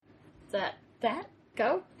that?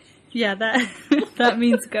 Go? Yeah, that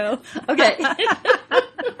means go. Okay.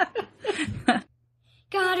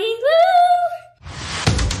 Gotti Lou!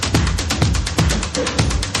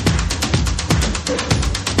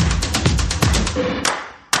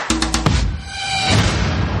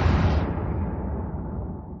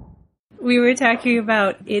 We were talking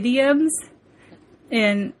about idioms,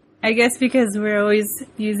 and I guess because we're always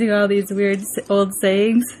using all these weird old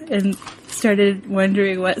sayings and started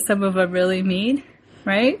wondering what some of them really mean,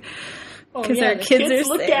 right? Because our kids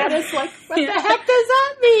look at us like, what the heck does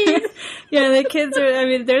that mean? Yeah, the kids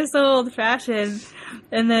they're so old-fashioned,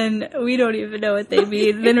 and then we don't even know what they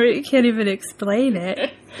mean. Then we can't even explain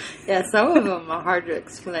it. Yeah, some of them are hard to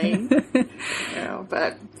explain,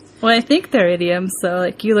 but... Well, I think they're idioms,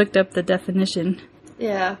 so, you looked up the definition.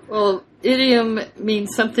 Yeah, well, idiom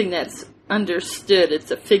means something that's understood.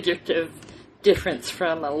 It's a figurative difference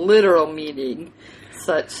from a literal meaning,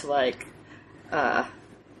 such like, let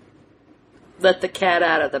the cat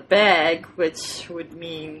out of the bag, which would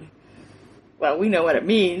mean, well, we know what it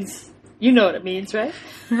means. You know what it means, right?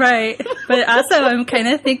 Right, but also I'm kind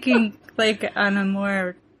of thinking, on a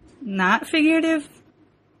more not figurative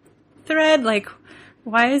thread,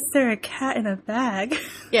 why is there a cat in a bag?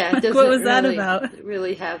 Yeah, it doesn't what was that about?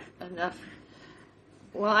 Really have enough.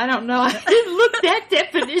 Well, I don't know. I didn't look that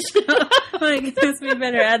definition up. I guess we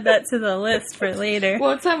better add that to the list for later.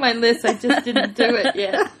 Well, it's on my list. I just didn't do it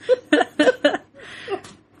yet.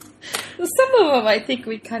 Well, some of them I think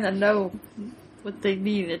we kind of know what they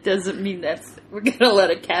mean. It doesn't mean we're going to let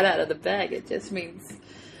a cat out of the bag. It just means...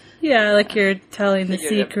 Yeah, you're telling the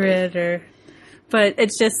secret or... But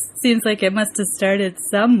it just seems like it must have started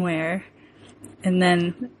somewhere. And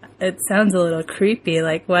then it sounds a little creepy.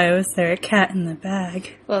 Why was there a cat in the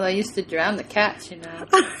bag? Well, I used to drown the cats, I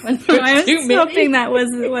was hoping that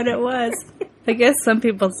wasn't what it was. I guess some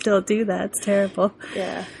people still do that. It's terrible.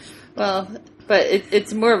 Yeah. Well, but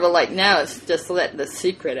it's more of a now it's just letting the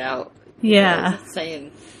secret out. Yeah.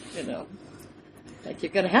 Saying,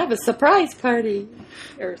 you're going to have a surprise party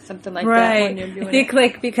or something like that when you're doing I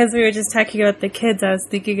think, because we were just talking about the kids, I was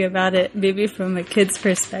thinking about it maybe from a kid's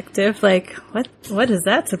perspective. What is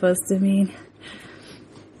that supposed to mean?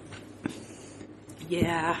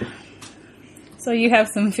 Yeah. So you have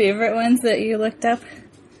some favorite ones that you looked up?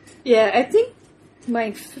 Yeah, I think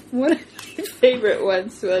one of my favorite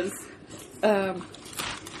ones was, let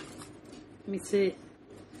me see,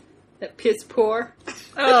 that piss poor.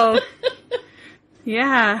 Oh.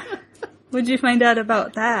 Yeah. What'd you find out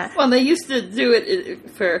about that? Well, they used to do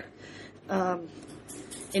it for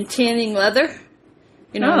in tanning leather.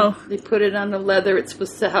 They put it on the leather. It's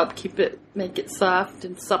supposed to make it soft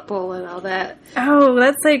and supple and all that. Oh,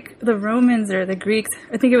 that's like the Romans or the Greeks.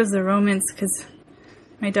 I think it was the Romans because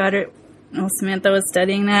my daughter, Samantha, was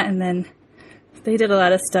studying that, and then they did a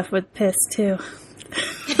lot of stuff with piss too.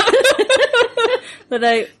 But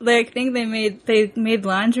I think they made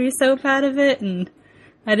laundry soap out of it, and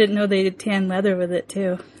I didn't know they did tan leather with it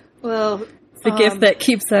too. Well, it's a gift that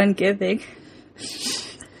keeps on giving.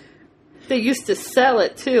 They used to sell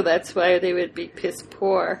it too. That's why they would be piss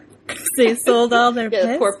poor. They sold all their piss?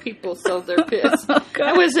 Yeah, poor people sold their piss. Oh,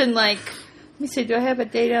 I was in let me see, do I have a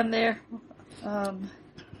date on there? And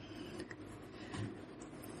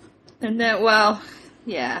then,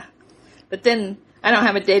 yeah. But then, I don't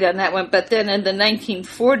have a date on that one, but then in the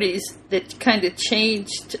 1940s, it kind of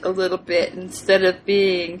changed a little bit. Instead of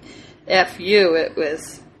being F-U, it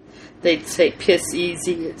was, they'd say piss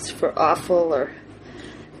easy, it's for awful, or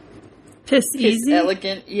piss easy?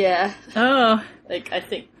 Elegant, yeah. Oh. I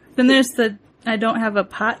think. Then there's I don't have a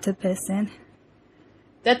pot to piss in.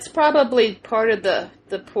 That's probably part of the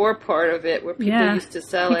poor part of it, where people used to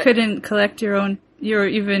sell it. You couldn't collect your own, you were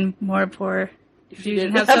even more poor. If you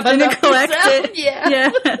didn't have something to collect it.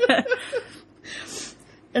 Yeah.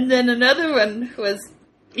 And then another one was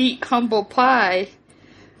eat humble pie,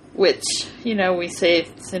 which, we say,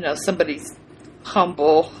 somebody's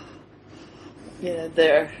humble.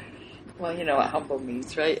 They're, well, you know what humble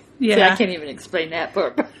means, right? Yeah. See, I can't even explain that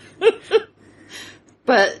part.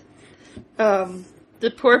 But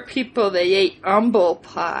the poor people, they ate humble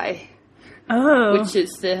pie. Oh. Which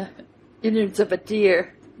is the innards of a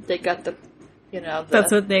deer. They got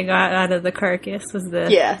that's what they got out of the carcass, was the...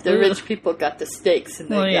 Yeah, the rich people got the steaks and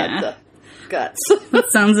they got the guts. That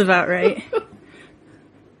sounds about right.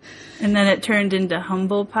 And then it turned into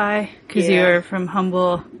humble pie, because you were from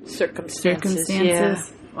humble circumstances. Yeah.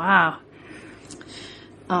 Wow.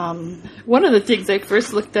 One of the things I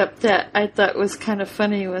first looked up that I thought was kind of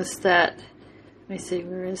funny was that... Let me see,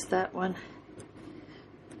 where is that one?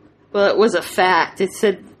 Well, it was a fact. It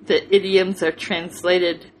said that idioms are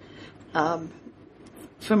translated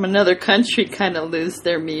from another country kind of lose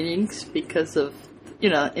their meanings because of,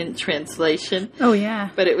 in translation. Oh, yeah.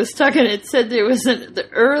 But it said there was the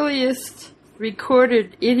earliest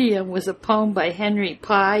recorded idiom was a poem by Henry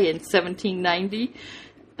Pye in 1790.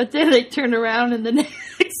 But then they turn around in the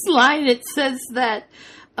next line, it says that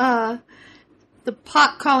the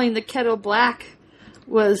pot calling the kettle black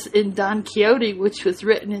was in Don Quixote, which was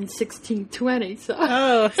written in 1620. So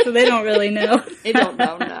they don't really know. They don't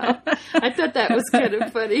know now. I thought that was kind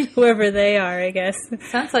of funny. Whoever they are, I guess.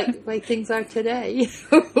 Sounds like the way things are today.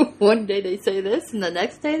 One day they say this, and the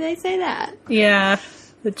next day they say that. Yeah,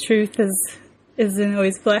 the truth isn't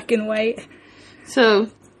always black and white. So,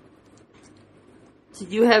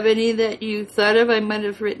 did you have any that you thought of I might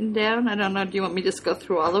have written down? I don't know. Do you want me to just go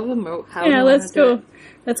through all of them? Or how yeah, let's go.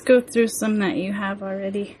 Let's go through some that you have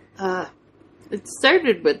already. It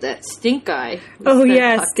started with that stink eye. Oh,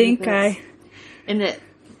 yeah, stink eye. And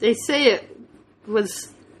they say it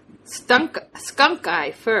was skunk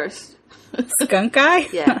eye first. Skunk eye?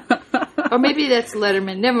 Yeah. Or maybe that's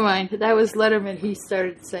Letterman. Never mind. That was Letterman. He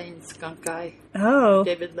started saying skunk eye. Oh.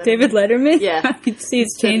 David Letterman? Yeah.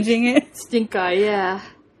 He's changing it. Stink eye, yeah.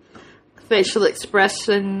 Facial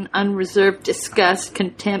expression, unreserved disgust,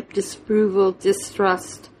 contempt, disapproval,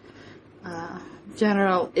 distrust,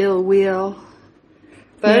 general ill will.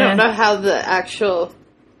 But I don't know how the actual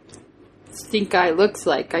stink eye looks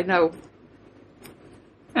like. I know.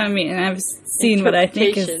 I mean, I've seen what I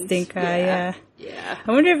think is stink eye, Yeah.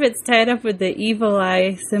 I wonder if it's tied up with the evil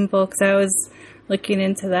eye symbol, because I was looking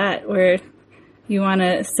into that, where you want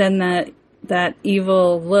to send that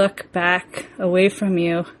evil look back away from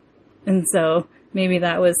you. And so maybe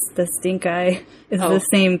that was the stink eye,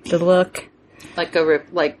 the look.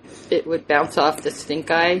 Like it would bounce off the stink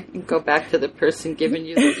eye and go back to the person giving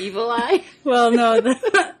you the evil eye? Well, no,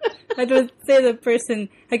 I would say the person,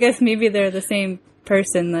 I guess maybe they're the same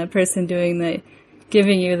person. The person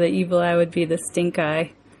giving you the evil eye would be the stink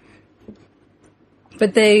eye.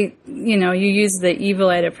 But you use the evil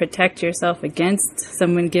eye to protect yourself against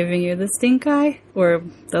someone giving you the stink eye or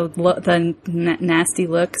the nasty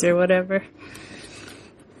looks or whatever.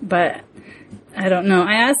 But I don't know.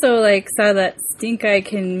 I also saw that stink eye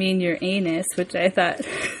can mean your anus, which I thought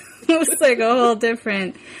was a whole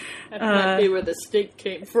different. That might be where the stink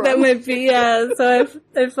came from. That might be, yeah. So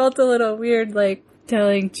I felt a little weird,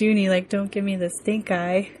 telling Junie, don't give me the stink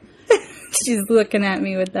eye. She's looking at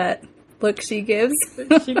me with that look she gives.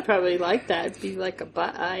 She'd probably like that. It'd be like a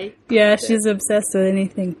butt eye. Yeah, she's obsessed with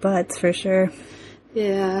anything butts, for sure.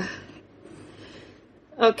 Yeah.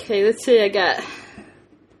 Okay, let's see. I got,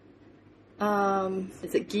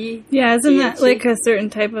 is it ghee? Yeah, isn't that a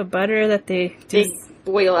certain type of butter that they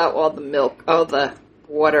boil out all the milk, all the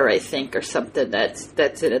water, I think, or something that's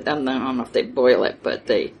in it. I don't know if they boil it, but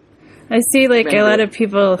I see a lot of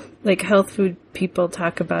people, health food people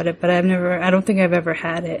talk about it, but I don't think I've ever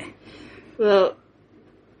had it. Well,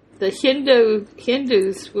 the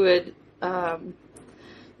Hindus would,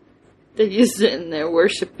 they used it in their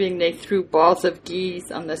worshipping. They threw balls of ghee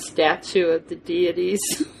on the statue of the deities.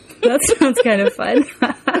 That sounds kind of fun.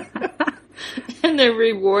 And their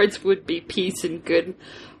rewards would be peace and good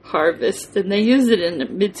harvest. And they used it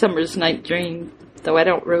in Midsummer's Night Dream, though I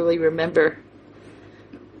don't really remember.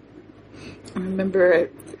 I don't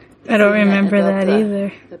remember that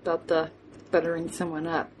either. About the buttering someone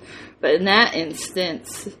up. But in that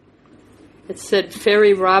instance, it said,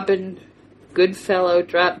 Fairy Robin Goodfellow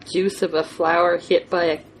dropped juice of a flower hit by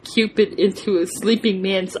a cupid into a sleeping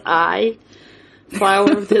man's eye.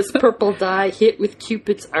 Flower of this purple dye hit with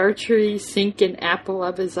Cupid's archery, sink an apple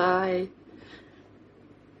of his eye.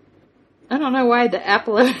 I don't know why the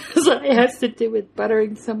apple of his eye has to do with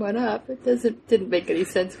buttering someone up. It didn't make any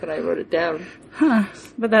sense when I wrote it down. Huh.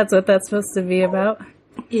 But that's what that's supposed to be about.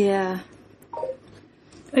 Yeah.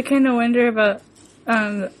 I kind of wonder about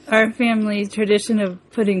our family tradition of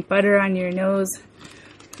putting butter on your nose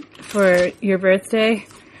for your birthday.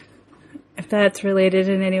 If that's related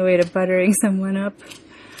in any way to buttering someone up.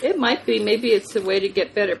 It might be. Maybe it's a way to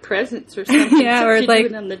get better presents or something. Yeah, or you do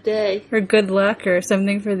it on the day. Or good luck or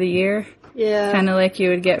something for the year. Yeah. Kind of like you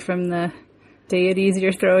would get from the deities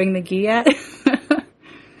you're throwing the ghee at.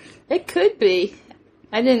 It could be.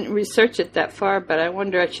 I didn't research it that far, but I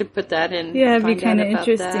wonder I should put that in. Yeah, it'd be kind of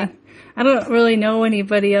interesting. That. I don't really know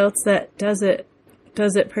anybody else that does it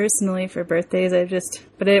personally for birthdays.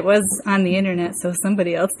 But it was on the internet, so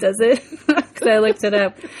somebody else does it. Because I looked it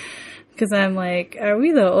up. Because I'm like, are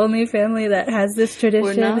we the only family that has this tradition?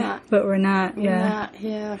 We're not. But we're not, We're not,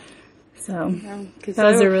 yeah. So, that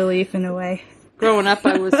was a relief in a way. growing up,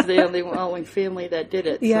 I was the only family that did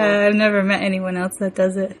it. Yeah, So. I've never met anyone else that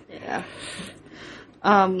does it. Yeah.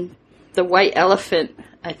 The white elephant,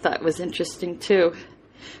 I thought was interesting too,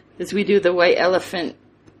 because we do the white elephant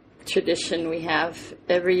tradition. We have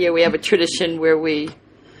every year. We have a tradition where we,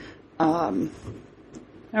 around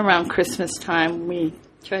Christmas time, we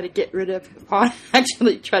try to get rid of,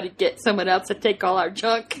 actually try to get someone else to take all our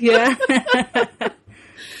junk. Yeah.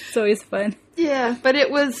 It's always fun. Yeah, but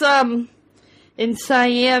it was in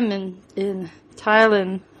Siam in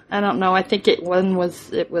Thailand. I don't know. I think it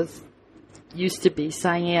was used to be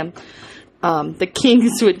Siam. The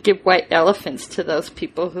kings would give white elephants to those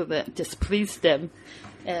people who displeased them,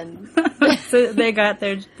 and so they got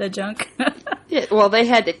the junk. yeah, well, they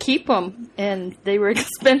had to keep them, and they were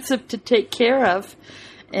expensive to take care of,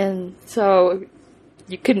 and so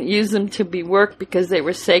you couldn't use them to be worked because they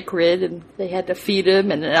were sacred, and they had to feed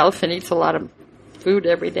them. And an elephant eats a lot of food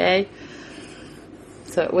every day,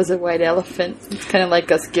 so it was a white elephant. It's kind of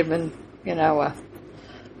like us giving, I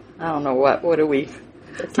don't know what do we.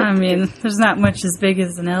 I mean, there's not much as big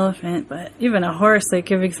as an elephant, but even a horse, like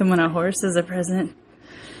giving someone a horse as a present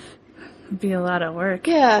would be a lot of work.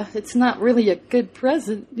 Yeah, it's not really a good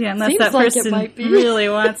present. Yeah, unless Seems that like person it might be. really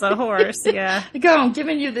wants a horse, yeah. Go, I'm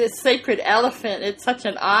giving you this sacred elephant. It's such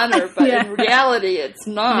an honor, but Yeah. in reality, it's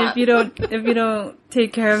And not. if you don't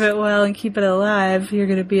take care of it well and keep it alive, you're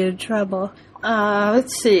going to be in trouble.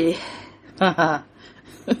 Let's see.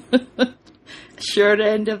 Short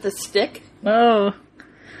end of the stick. Oh,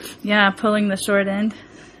 yeah, pulling the short end.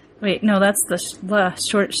 Wait, no, that's the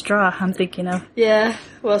short straw I'm thinking of. Yeah,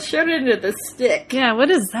 well, short end of the stick. Yeah, what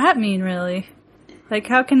does that mean, really? Like,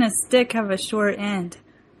 how can a stick have a short end?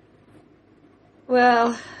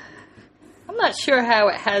 Well, I'm not sure how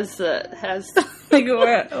it has Like,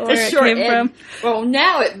 where the it short came end. from? Well,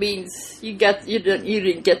 now it means you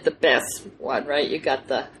didn't get the best one, right? You got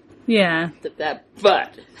Yeah, that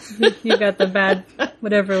butt. you got the bad,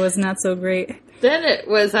 whatever was not so great. Then it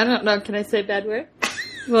was, I don't know, can I say bad word?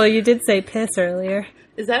 Well, you did say piss earlier.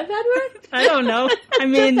 Is that a bad word? I don't know. I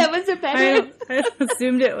mean, that was a bad word. I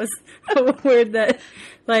assumed it was a word that,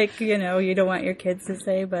 like, you don't want your kids to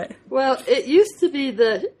say, but... Well, it used to be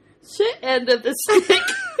the shit end of the stick.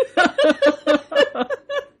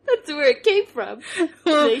 That's where it came from.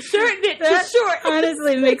 Well, they shortened it that to short.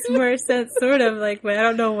 honestly makes more sense, sort of, like, but I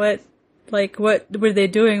don't know what were they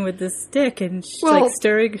doing with this stick and, Well, like,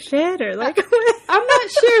 stirring shit, or, like, what? I'm not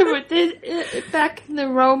sure, but back in the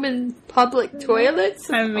Roman public toilets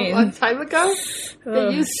I mean, a long time ago, they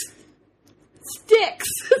ugh. used sticks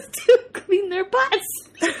to clean their butts.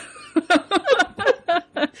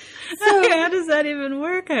 So, How does that even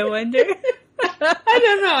work, I wonder? I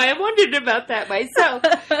don't know. I wondered about that myself.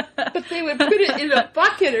 But they would put it in a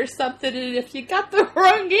bucket or something, and if you got the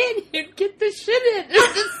wrong end, you'd get the shit in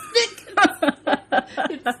the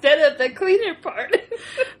stick instead of the cleaner part.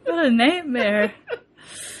 What a nightmare.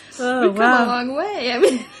 Oh, We've come a wow. long way. I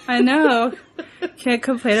mean, I know. Can't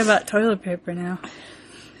complain about toilet paper now.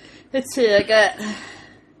 let's see. I got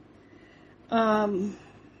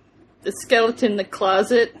the skeleton in the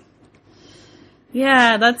closet.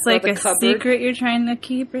 Yeah, that's like the a cupboard. secret you're trying to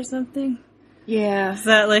keep or something. Yeah. Is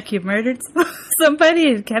that like you murdered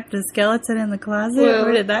somebody and kept a skeleton in the closet? Well,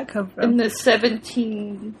 Where did that come from? In the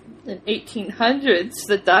 17 and 1800s,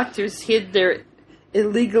 the doctors hid their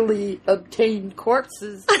illegally obtained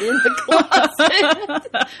corpses in the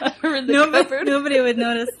closet or in the cupboard. Nobody would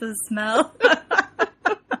notice the smell.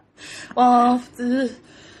 Well,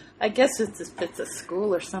 I guess if it's a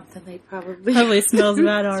school or something, they probably smells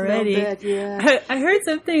bad already. Smell bad, yeah. I heard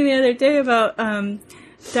something the other day about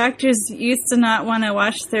doctors used to not want to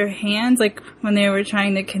wash their hands, like when they were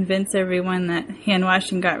trying to convince everyone that hand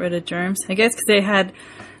washing got rid of germs. I guess because they had,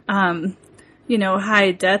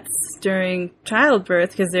 high deaths during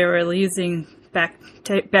childbirth because they were using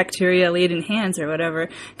bacteria-laden hands or whatever.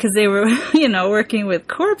 Because they were, working with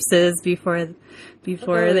corpses before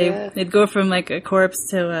they'd go from like a corpse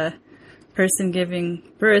to a person giving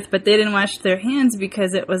birth, but they didn't wash their hands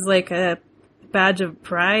because it was like a badge of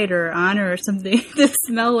pride or honor or something to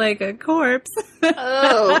smell like a corpse.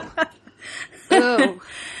 Oh.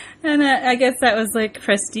 And I guess that was like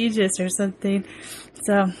prestigious or something.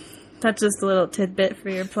 So that's just a little tidbit for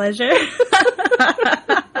your pleasure.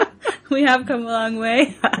 We have come a long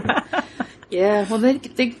way. Yeah, well, they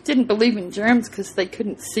didn't believe in germs because they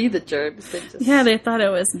couldn't see the germs. They thought it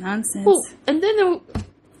was nonsense. Well, and then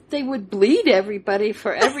they would bleed everybody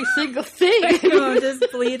for every single thing.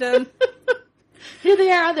 Just bleed them. Here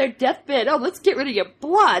they are on their deathbed. Oh, let's get rid of your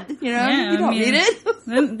blood. You know, Yeah, you don't need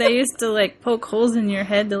it. They used to like poke holes in your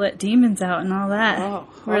head to let demons out and all that. Oh,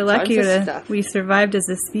 we're all lucky kinds of that stuff. we survived as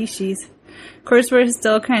a species. Of course, we're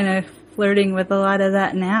still kind of flirting with a lot of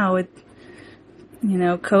that now with, you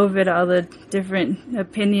know, COVID, all the different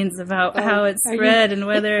opinions about how it's spread and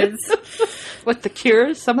whether it's... What, the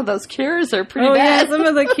cures? Some of those cures are pretty Oh, bad. yeah, some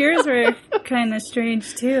of the cures were kind of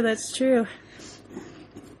strange, too. That's true.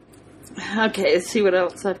 Okay, let's see what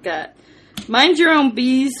else I've got. Mind your own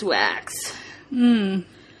beeswax. Okay.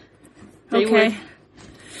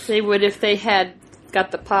 They would if they had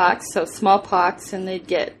got the pox, so smallpox, and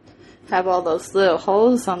they'd have all those little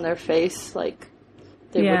holes on their face, like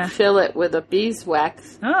they would fill it with a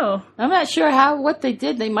beeswax. Oh. I'm not sure what they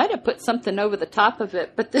did. They might have put something over the top of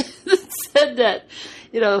it, but they said that,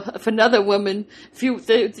 you know, if another woman, if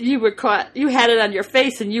you were caught, you had it on your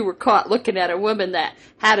face and you were caught looking at a woman that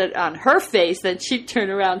had it on her face, then she'd turn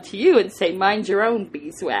around to you and say, mind your own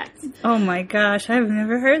beeswax. Oh my gosh, I've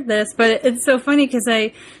never heard this, but it's so funny because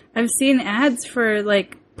I've seen ads for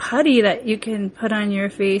like putty that you can put on your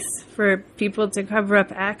face for people to cover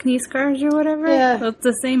up acne scars or whatever. Yeah. So it's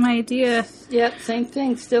the same idea. Yep, same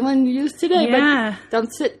thing. Still in use today, Yeah. but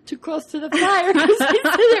don't sit too close to the fire because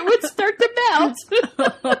it would start to melt.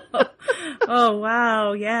 Oh,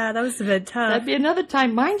 wow. Yeah, that must have been tough. That'd be another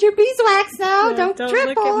time. Mind your beeswax now. Yeah, don't don't trip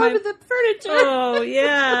look all at over the furniture. Oh,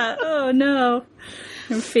 yeah. Oh, no.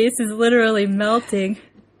 Her face is literally melting.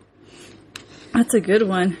 That's a good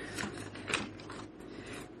one.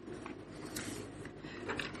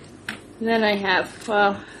 And then I have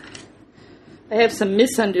some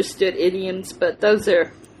misunderstood idioms, but those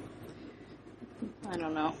are, I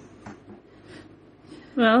don't know.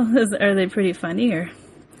 Well, are they pretty funny or?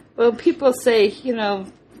 Well, people say, you know,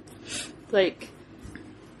 like,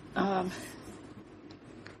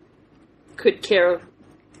 could care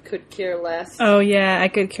less. Oh, yeah, I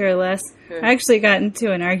could care less. Sure. I actually got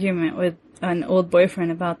into an argument with an old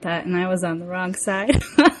boyfriend about that, and I was on the wrong side.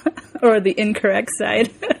 Or the incorrect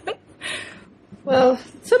side. Well,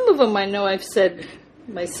 some of them I know I've said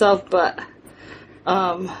myself, but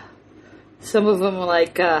some of them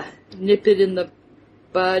like nip it in the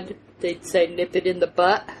bud. They'd say nip it in the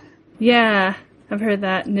butt. Yeah, I've heard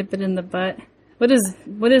that. Nip it in the butt. What does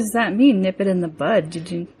that mean? Nip it in the bud? Did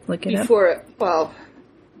you look it up? Well,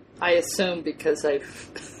 I assume because I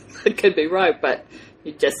could be right, but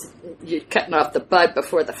you're cutting off the bud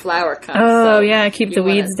before the flower comes. Oh, so yeah, keep the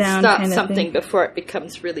weeds down. Stop kind of something thing. before it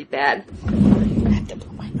becomes really bad. I have to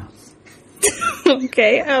blow my nose.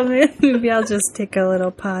 Okay, maybe I'll just take a little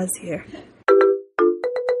pause here.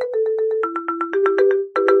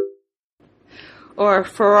 Or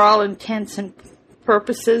for all intents and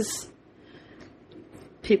purposes,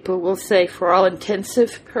 people will say for all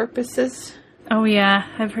intensive purposes. Oh, yeah,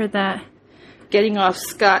 I've heard that. Getting off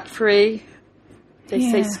scot-free. They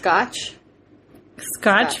say Yeah. scotch.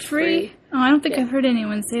 Scotch-free? Oh, I don't think I've heard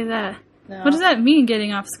anyone say that. No. What does that mean,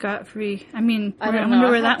 getting off scot-free? I mean, I I don't wonder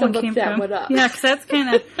know. where I'll that have to one look came that from. one up. Yeah, because that's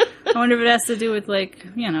kind of... I wonder if it has to do with, like,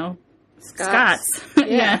 you know, Scots.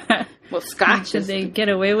 Yeah. Well, scotch Did they get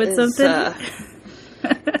away with something?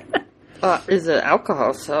 Is it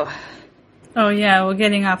alcohol, so... Oh, yeah, well,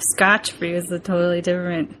 getting off scotch-free is a totally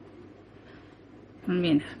different... I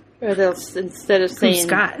mean... Or they'll, instead of saying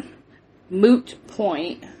Scott? moot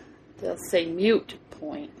point, they'll say mute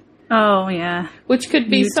point. Oh, yeah. Which could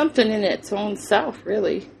be Mute. something in its own self,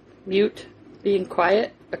 really. Mute, being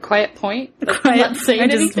quiet, a quiet point. Like Quiet. not saying I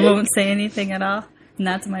just anything. won't say anything at all. And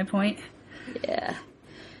that's my point. Yeah.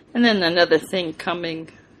 And then another thing coming.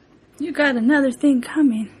 You got another thing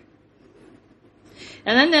coming.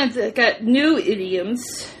 And then they've got new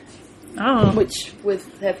idioms, Oh. which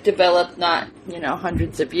have developed not,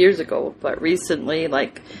 hundreds of years ago, but recently,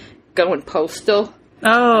 like going postal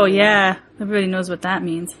Oh, yeah. Everybody knows what that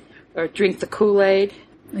means. or drink the Kool-Aid.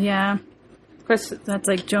 Yeah. Of course, That's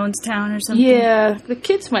like Jonestown or something. yeah, the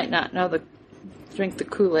kids might not know the drink the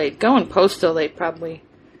Kool-Aid. Going postal, they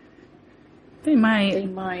They might.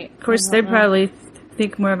 might. Of course, they probably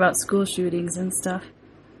think more about school shootings and stuff.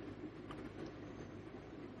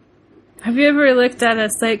 Have you ever looked at a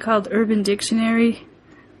site called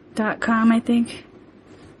UrbanDictionary.com, I think?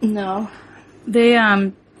 No.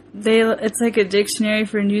 It's like a dictionary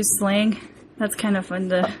for new slang. That's kind of fun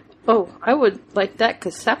to... Oh, I would like that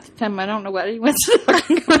because half the time I don't know what anyone's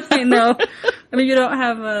talking about. I know. I mean, you don't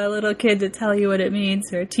have a little kid to tell you what it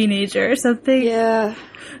means, or a teenager or something. Yeah.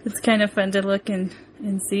 It's kind of fun to look and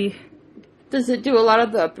see. Does it do a lot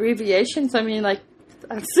of the abbreviations? I mean, like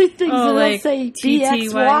I see things Oh, that like say TTY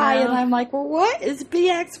BXY, now. and I'm like, well, what is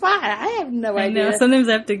BXY? I have no I idea. know. Sometimes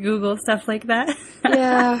I have to Google stuff like that.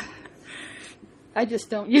 Yeah. I just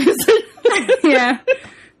don't use it. Yeah.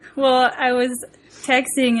 Well, I was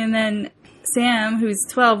texting, and then Sam, who's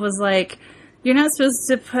 12, was like, "You're not supposed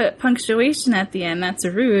to put punctuation at the end. That's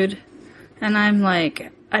rude." And I'm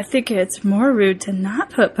like, I think it's more rude to not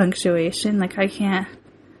put punctuation. Like, I can't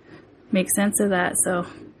make sense of that, so...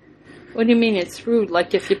 What do you mean it's rude?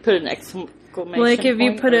 Like if you put an exclamation Like, if you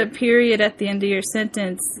point, put or... a period at the end of your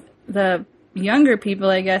sentence, the younger people,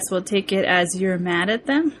 I guess, will take it as you're mad at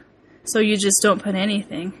them. So you just don't put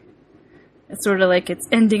anything. It's sort of like it's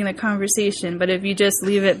ending the conversation. But if you just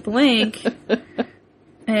leave it blank,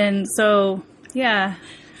 and so, yeah.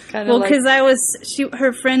 Kinda Well, because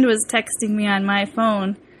her friend was texting me on my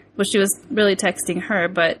phone. Well, she was really texting her,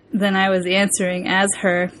 but then I was answering as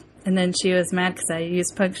her. And then she was mad because I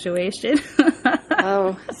used punctuation.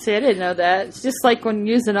 Oh, see, I didn't know that. It's just like when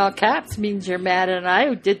using all caps means you're mad, and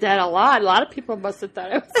I did that a lot. A lot of people must have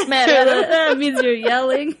thought I was mad at her. That means you're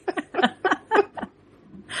yelling.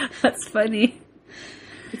 That's funny.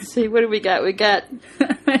 Let's see, what do we got? We got...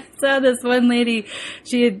 I saw this one lady,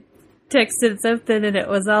 she had texted something and it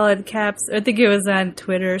was all in caps. I think it was on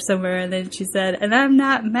Twitter or somewhere, and then she said, "And I'm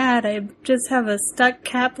not mad, I just have a stuck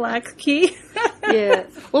cap lock key." Yeah.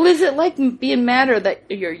 Well, is it like being mad or that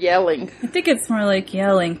you're yelling? I think it's more like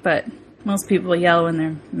yelling, but most people yell when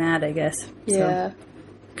they're mad, I guess. Yeah. So,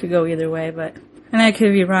 could go either way, but... And I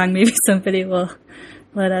could be wrong. Maybe somebody will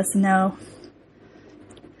let us know.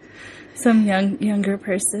 Some younger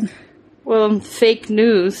person. Well, fake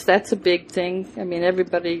news, that's a big thing. I mean,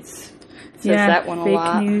 everybody says that one a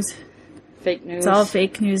lot. Fake news. Fake news. It's all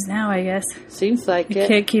fake news now, I guess. Seems like You it.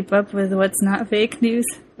 can't keep up with what's not fake news.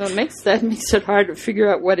 Well, that makes it hard to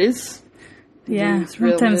figure out what is Yeah, news,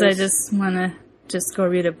 real sometimes I news. just want to just go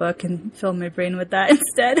read a book and fill my brain with that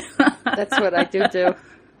instead. That's what I do.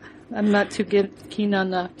 I'm not too keen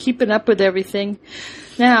on keeping up with everything.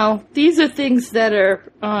 Now, these are things that are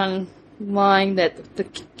online that the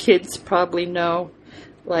kids probably know,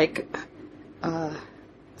 like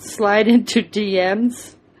slide into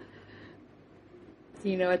DMs. Do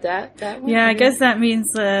you know what that one? Yeah, I guess that means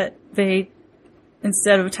that they,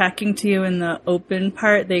 instead of talking to you in the open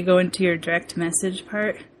part, they go into your direct message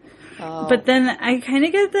part. Oh. But then I kind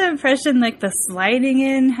of get the impression like the sliding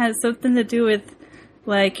in has something to do with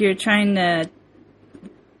like you're trying to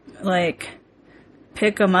like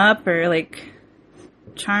pick them up or like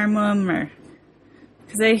charm them, or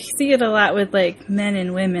because I see it a lot with like men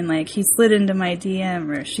and women, like he slid into my DM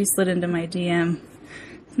or she slid into my DM.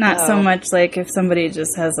 Not so much like if somebody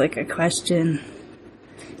just has like a question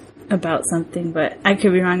about something, but I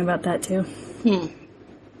could be wrong about that too.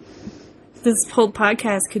 This whole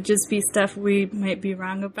podcast could just be stuff we might be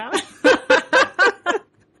wrong about.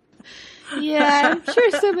 Yeah, I'm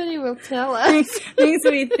sure somebody will tell us. Things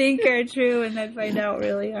we think are true and then find out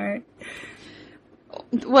really aren't.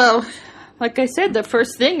 Well, like I said, the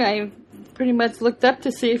first thing I pretty much looked up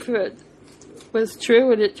to see if it was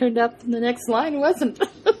true, and it turned out the next line wasn't.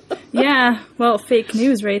 Yeah, well, fake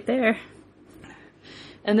news right there.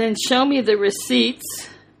 And then show me the receipts.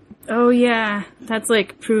 Oh, yeah. That's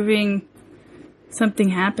like proving something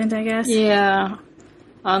happened, I guess. Yeah,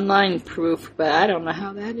 online proof, but I don't know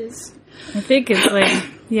how that is. I think it's like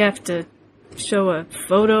you have to show a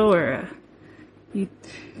photo or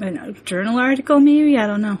a journal article, maybe? I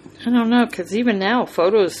don't know. I don't know, because even now,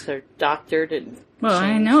 photos are doctored and Well,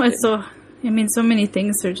 I changed know. It's and- so... I mean, so many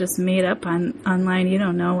things are just made up online. You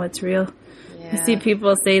don't know what's real. Yeah. I see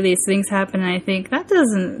people say these things happen, and I think, that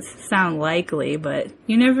doesn't sound likely, but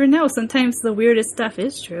you never know. Sometimes the weirdest stuff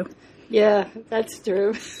is true. Yeah, that's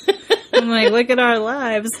true. I'm like, look at our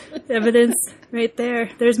lives. Evidence right there.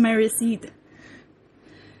 There's my receipt.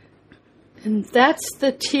 And that's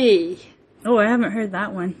the T. Oh, I haven't heard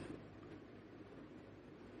that one.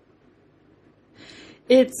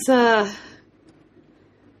 It's, I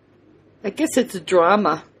guess it's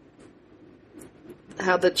drama.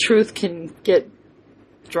 How the truth can get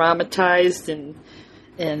dramatized and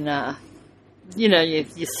you know, you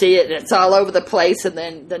see it and it's all over the place, and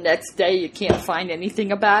then the next day you can't find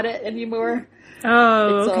anything about it anymore.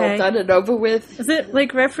 Oh, It's okay. all done and over with. Is it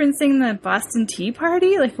like referencing the Boston Tea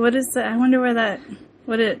Party? Like, what is that? I wonder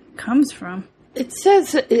what it comes from. It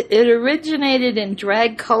says it originated in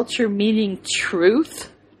drag culture, meaning truth.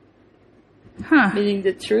 Huh. Meaning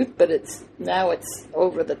the truth, but now it's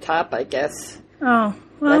over the top, I guess. Oh,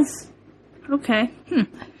 well, That's, okay.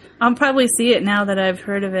 I'll probably see it now that I've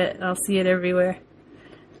heard of it. I'll see it everywhere.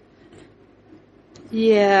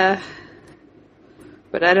 yeah.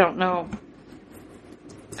 But I don't know.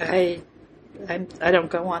 I don't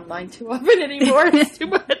go online too often anymore. It's too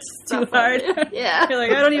much stuff. Too hard. Yeah. You're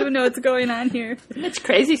like, I don't even know what's going on here. It's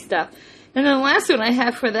crazy stuff. And the last one I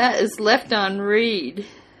have for that is left on read.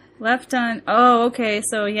 Left on. Oh, okay.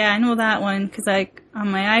 So yeah, I know that one because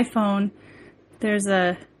on my iPhone, there's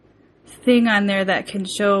a thing on there that can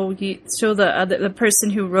show the person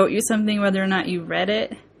who wrote you something whether or not you read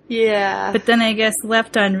it. Yeah. But then I guess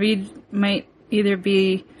left on read might either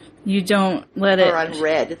be you don't let it. Or on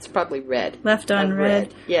read. It's probably read. Left on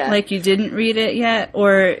read. Yeah. Like you didn't read it yet,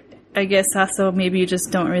 or I guess also maybe you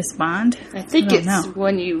just don't respond. I think it's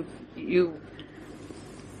when you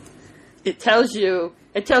it tells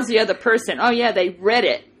the other person, oh yeah, they read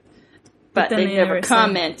it, but they never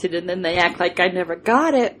commented, and then they act like I never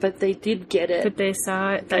got it, but they did get it. But they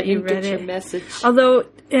saw it, that you read it. Your message. Although,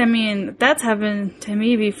 I mean, that's happened to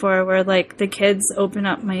me before, where like the kids open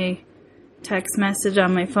up my text message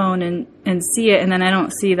on my phone and see it, and then I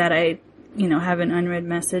don't see that I have an unread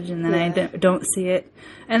message, and then I don't see it.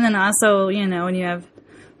 And then also, when you have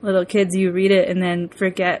little kids, you read it and then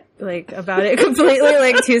forget about it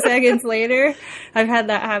completely 2 seconds later. I've had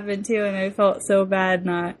that happen too, and I felt so bad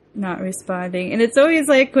not responding. And it's always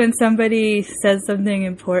when somebody says something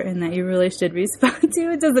important that you really should respond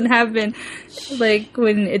to. It doesn't happen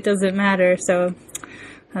when it doesn't matter, so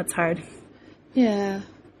that's hard. Yeah.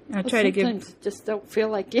 I try to give. Sometimes just don't feel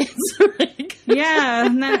like answering. Yeah,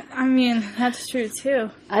 that's true too.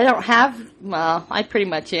 I don't have. Well, I pretty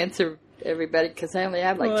much answer everybody because I only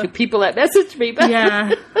have 2 people that message me. But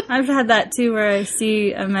yeah, I've had that too, where I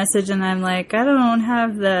see a message and I'm like, I don't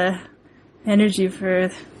have the energy for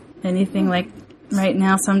anything right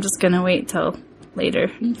now, so I'm just gonna wait till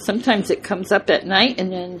later. Sometimes it comes up at night,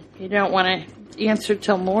 and then you don't want to answer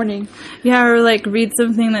till morning. Yeah, or read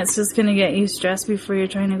something that's just gonna get you stressed before you're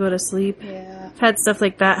trying to go to sleep. Yeah, I've had stuff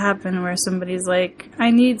like that happen where somebody's like,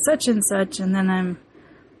 I need such and such, and then I'm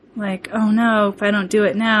like, oh no, if I don't do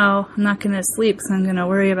it now, I'm not gonna sleep, because I'm gonna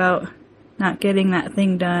worry about not getting that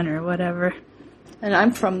thing done or whatever. And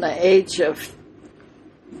I'm from the age of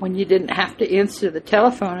when you didn't have to answer the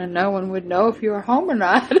telephone and no one would know if you were home or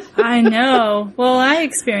not. I know. Well, I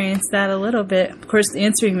experienced that a little bit. Of course, the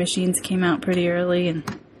answering machines came out pretty early in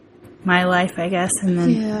my life, I guess. And then,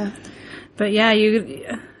 yeah. But yeah,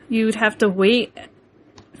 you'd have to wait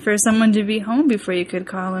for someone to be home before you could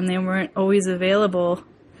call, and they weren't always available.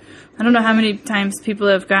 I don't know how many times people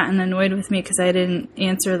have gotten annoyed with me because I didn't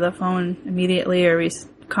answer the phone immediately or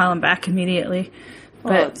call them back immediately.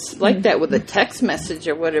 Well, it's like that with a text message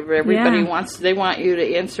or whatever. Everybody they want you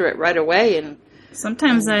to answer it right away. And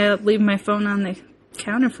sometimes I leave my phone on the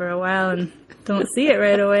counter for a while and don't see it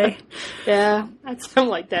right away. Yeah, I'm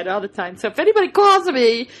like that all the time. So if anybody calls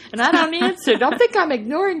me and I don't answer, don't think I'm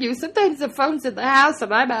ignoring you. Sometimes the phone's in the house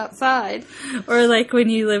and I'm outside. Or when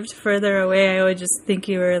you lived further away, I would just think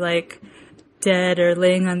you were dead or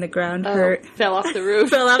laying on the ground hurt. Fell off the roof.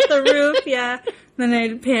 Fell off the roof, yeah. Then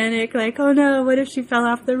I'd panic, oh no, what if she fell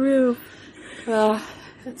off the roof? Well,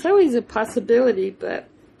 it's always a possibility, but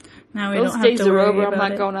now those days are over. I'm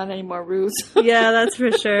not going on any more roofs. Yeah, that's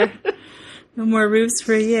for sure. No more roofs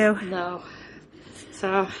for you. No.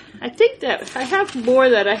 So I think that I have more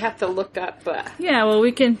that I have to look up, but yeah, well,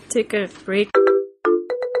 we can take a break.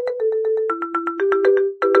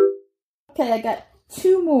 Okay, I got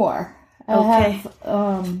 2 more. I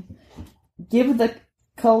have give the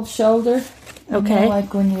cold shoulder. Okay.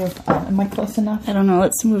 When you're... am I close enough? I don't know.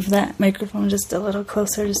 Let's move that microphone just a little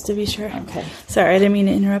closer just to be sure. Okay. Sorry, I didn't mean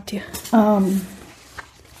to interrupt you.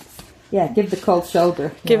 Yeah, give the cold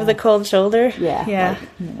shoulder. Give the cold shoulder? Yeah. Yeah.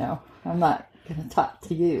 I'm not going to talk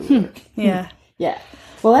to you. Yeah. Yeah.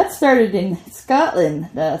 Well, that started in Scotland.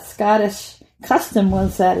 The Scottish custom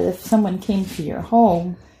was that if someone came to your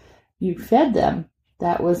home, you fed them.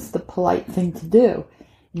 That was the polite thing to do.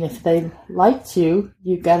 And if they liked you,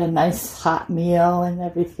 you got a nice hot meal and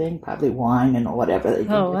everything, probably wine and whatever they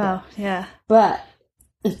did. Oh, wow. Yeah. But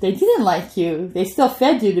if they didn't like you, they still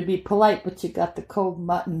fed you to be polite, but you got the cold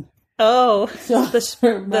mutton. Oh,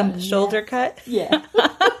 the shoulder cut? Yeah.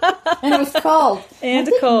 And it was cold. And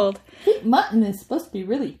cold. I think mutton is supposed to be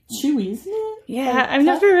really chewy, isn't it? Yeah, I've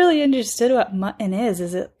never really understood what mutton is.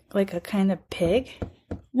 Is it like a kind of pig?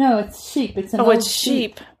 No, it's sheep. It's an old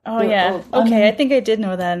sheep. Oh, yeah. Okay, I think I did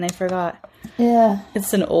know that and I forgot. Yeah.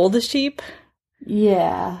 It's an old sheep?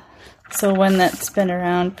 Yeah. So one that's been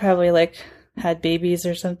around, probably had babies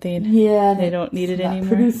or something. Yeah. They don't need it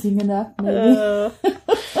anymore. Producing enough, maybe.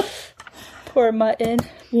 Poor mutton.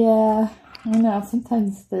 Yeah. I know.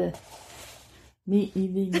 Sometimes the meat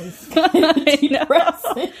eating is I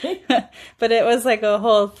depressing. know. But it was like a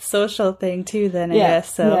whole social thing too then, I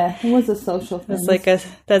guess. So yeah, it was a social thing. it's like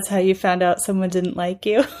that's how you found out someone didn't like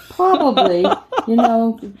you. Probably, you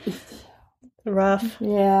know. Rough.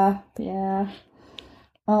 Yeah.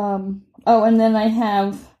 Oh, and then I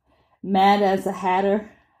have Mad as a Hatter.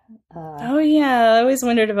 Oh yeah, I always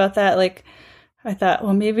wondered about that. Like, I thought,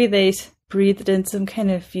 well, maybe they breathed in some kind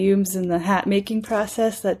of fumes in the hat making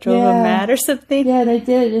process that drove them mad or something. Yeah, they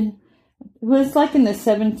did. And it was like in the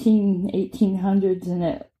 1800s,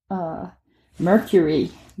 and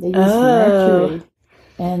mercury. They used mercury,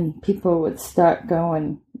 and people would start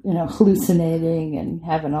going, you know, hallucinating and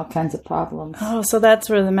having all kinds of problems. Oh, so that's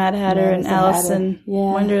where the Mad Hatter and Alice in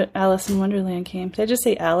Alice in Wonderland came. Did I just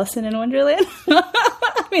say Alice in Wonderland?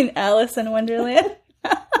 I mean Alice in Wonderland.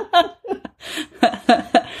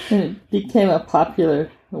 And it became a popular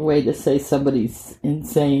way to say somebody's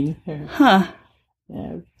insane. Huh.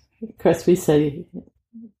 Yeah. Of course, we say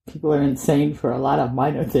people are insane for a lot of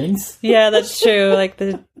minor things. Yeah, that's true. Like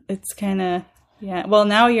it's kind of, yeah. Well,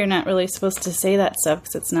 now you're not really supposed to say that stuff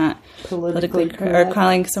because it's not politically correct. Or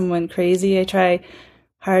calling someone crazy. I try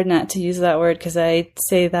hard not to use that word because I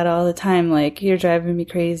say that all the time. Like, you're driving me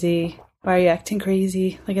crazy. Why are you acting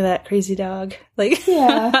crazy? Look at that crazy dog. Like,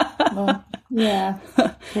 yeah. Well, yeah.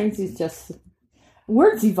 Crazy's just...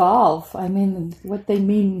 Words evolve. I mean, what they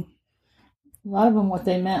mean... A lot of them, what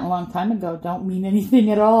they meant a long time ago, don't mean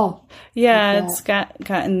anything at all. Yeah, like it's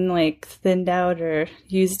gotten, like, thinned out or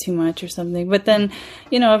used too much or something. But then,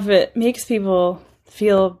 you know, if it makes people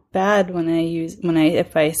feel bad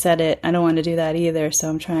if I said it, I don't want to do that either. So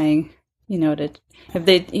I'm trying, you know,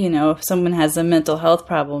 if someone has a mental health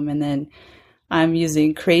problem and then I'm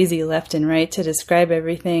using crazy left and right to describe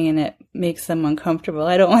everything and it makes them uncomfortable,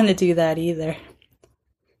 I don't want to do that either.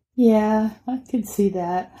 Yeah, I could see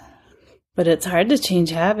that. But it's hard to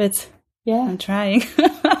change habits. Yeah. I'm trying.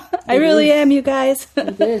 I really am, you guys.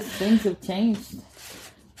 It is. Things have changed.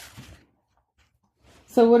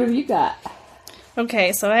 So what have you got?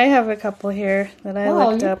 Okay, so I have a couple here that I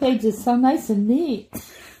looked up. Oh, your page is so nice and neat.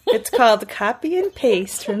 It's called Copy and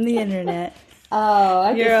Paste from the Internet. Oh,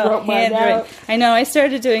 I just wrote mine out. I know, I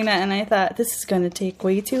started doing that and I thought, this is going to take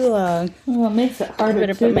way too long. Well, it makes it harder. I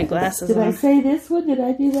better put my glasses on. Did I say this one? Did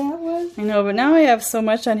I do that one? I know, but now I have so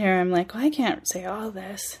much on here, I'm like, well, I can't say all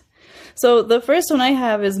this. So the first one I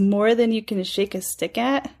have is more than you can shake a stick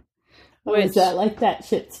at. Is that like that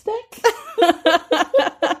shit stick?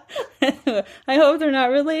 I hope they're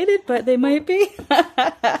not related, but they might be.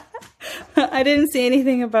 I didn't see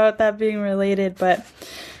anything about that being related, but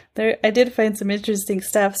I did find some interesting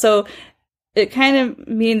stuff. So it kind of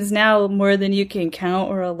means now more than you can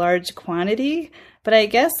count or a large quantity. But I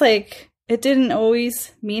guess like it didn't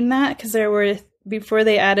always mean that because before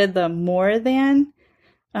they added the more than,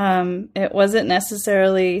 it wasn't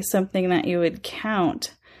necessarily something that you would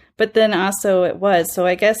count. But then also it was. So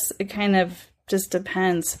I guess it kind of just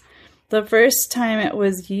depends. The first time it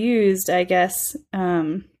was used, I guess,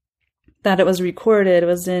 that it was recorded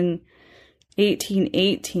was in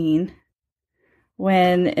 1818,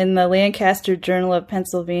 when in the Lancaster Journal of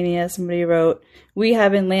Pennsylvania, somebody wrote, "We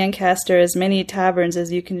have in Lancaster as many taverns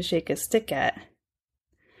as you can shake a stick at."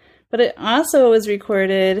 But it also was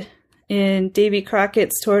recorded in Davy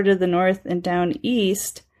Crockett's Tour to the North and Down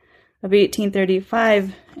East of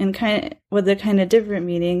 1835, and with a kind of different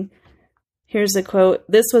meaning. Here's a quote: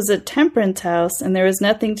 "This was a temperance house, and there was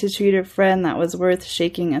nothing to treat a friend that was worth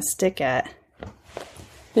shaking a stick at."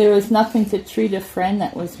 There was nothing to treat a friend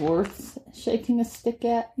that was worth shaking a stick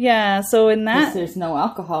at? Yeah, so in that... Because there's no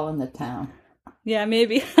alcohol in the town. Yeah,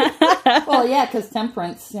 maybe. Well, yeah, because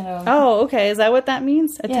temperance, you know. Oh, okay. Is that what that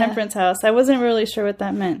means? Temperance house. I wasn't really sure what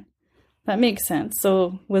that meant. That makes sense.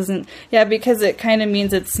 So because it kind of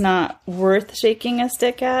means it's not worth shaking a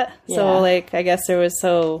stick at. Yeah. So, like, I guess there was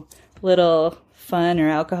so little fun or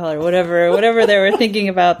alcohol or whatever they were thinking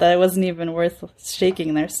about that it wasn't even worth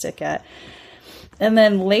shaking their stick at. And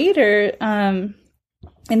then later, in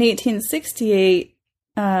 1868,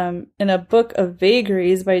 in a book of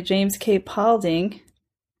vagaries by James K. Paulding,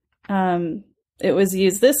 it was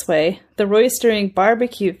used this way: "The roistering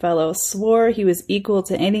barbecue fellow swore he was equal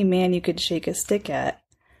to any man you could shake a stick at."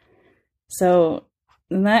 So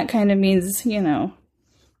that kind of means, you know,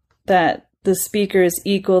 that the speaker is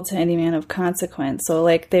equal to any man of consequence. So,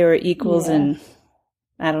 like, they were equals in,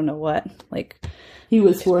 I don't know what, like... He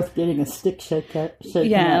was worth getting a stick shake at.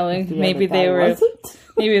 Yeah, like maybe they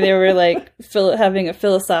were like having a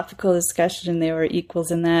philosophical discussion and they were equals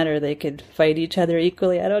in that, or they could fight each other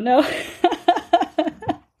equally. I don't know.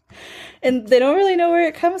 And they don't really know where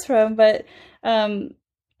it comes from, but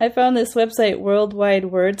I I found this website,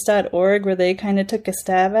 worldwidewords.org, where they kind of took a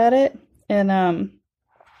stab at it. And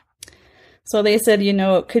so they said,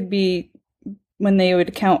 it could be when they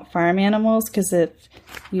would count farm animals, because if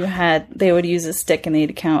they would use a stick and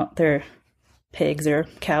they'd count their pigs or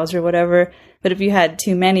cows or whatever. But if you had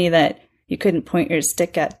too many that you couldn't point your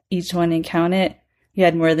stick at each one and count it, you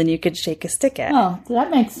had more than you could shake a stick at. Oh, that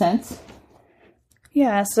makes sense.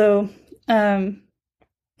 Yeah, so, and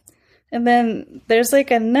then there's like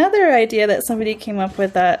another idea that somebody came up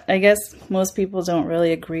with that I guess most people don't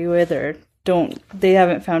really agree with, or they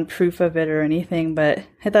haven't found proof of it or anything, but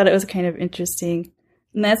I thought it was kind of interesting.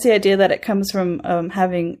 And that's the idea that it comes from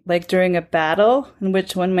having, like, during a battle in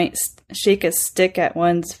which one might shake a stick at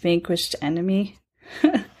one's vanquished enemy.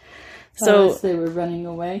 So they were running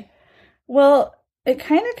away? Well, it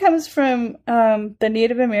kind of comes from the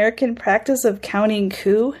Native American practice of counting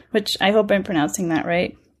coup, which I hope I'm pronouncing that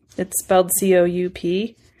right. It's spelled COUP.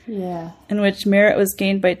 Yeah. In which merit was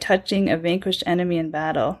gained by touching a vanquished enemy in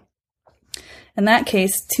battle. In that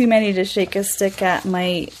case, too many to shake a stick at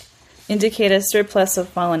might indicate a surplus of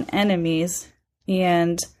fallen enemies,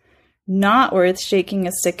 and not worth shaking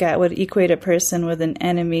a stick at would equate a person with an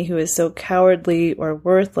enemy who is so cowardly or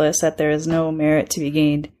worthless that there is no merit to be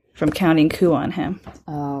gained from counting coup on him.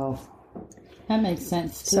 Oh, that makes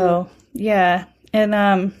sense too. So, yeah. And,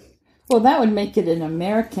 well, that would make it an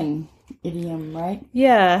American idiom, right?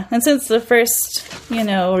 Yeah. And since the first,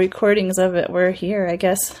 recordings of it were here, I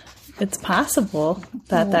guess it's possible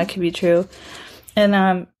that that could be true.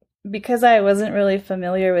 And, because I wasn't really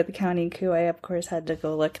familiar with counting coup, I, of course, had to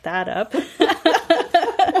go look that up.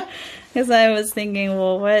 Because I was thinking,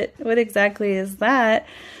 well, what exactly is that?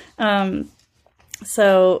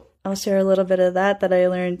 So I'll share a little bit of that I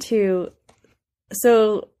learned, too.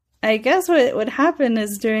 So I guess what would happen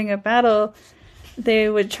is during a battle, they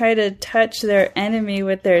would try to touch their enemy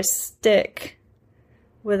with their stick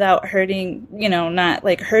without hurting, not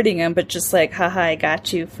like hurting them, but just like, haha, I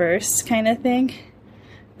got you first kind of thing.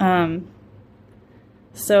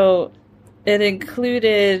 So it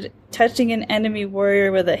included touching an enemy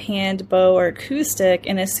warrior with a hand, bow, or coup stick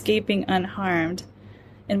and escaping unharmed,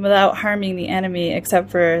 and without harming the enemy except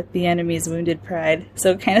for the enemy's wounded pride.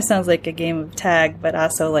 So it kind of sounds like a game of tag, but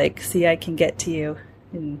also like, see, I can get to you,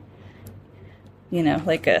 and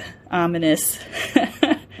like a ominous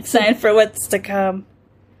sign for what's to come.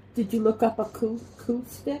 Did you look up a coup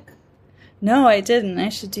stick? No, I didn't. I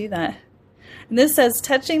should do that. This says,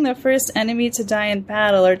 touching the first enemy to die in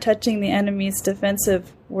battle or touching the enemy's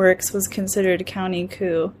defensive works was considered counting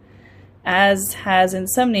coup, as has in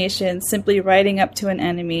some nations simply riding up to an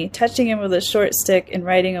enemy, touching him with a short stick, and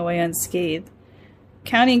riding away unscathed.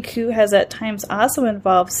 Counting coup has at times also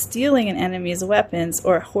involved stealing an enemy's weapons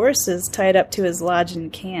or horses tied up to his lodge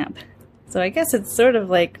in camp. So I guess it's sort of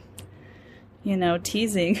like,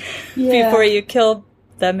 teasing before you kill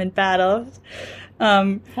them in battle.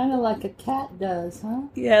 Kind of like a cat does, huh?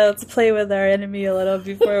 Yeah, let's play with our enemy a little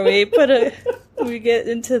before we we get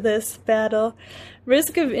into this battle.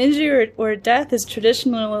 Risk of injury or death is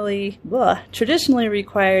traditionally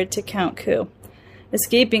required to count coup.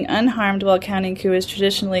 Escaping unharmed while counting coup is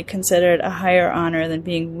traditionally considered a higher honor than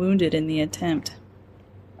being wounded in the attempt.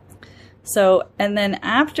 So, and then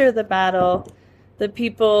after the battle, the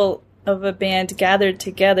people of a band gathered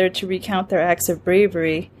together to recount their acts of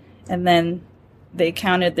bravery, and then they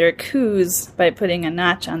counted their coups by putting a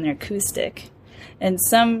notch on their coup stick. And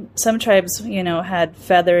some tribes, had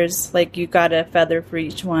feathers, like you got a feather for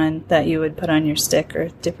each one that you would put on your stick, or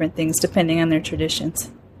different things depending on their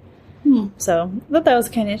traditions. So I thought that was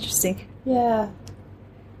kind of interesting. Yeah.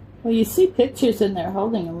 Well, you see pictures and they're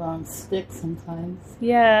holding a long stick sometimes.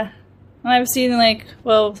 Yeah. And I've seen,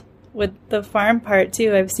 with the farm part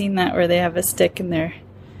too, I've seen that where they have a stick and they're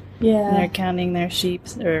counting their sheep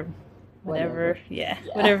or whatever. Yeah,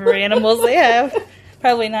 whatever animals they have.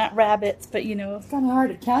 Probably not rabbits, but It's kind of hard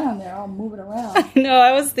to count them. They're all moving around. I know,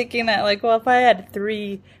 I was thinking that, if I had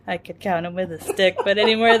 3, I could count them with a stick, but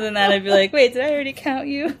any more than that, I'd be like, wait, did I already count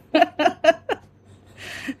you?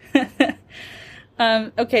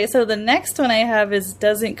 Okay, so the next one I have is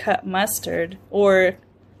doesn't cut mustard, or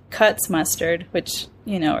cuts mustard, which,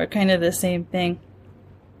 are kind of the same thing.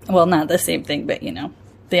 Well, not the same thing, but,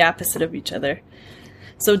 the opposite of each other.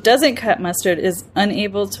 So doesn't cut mustard is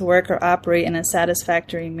unable to work or operate in a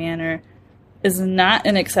satisfactory manner, is not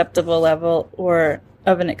an acceptable level or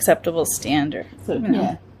of an acceptable standard. So,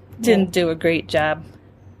 didn't do a great job.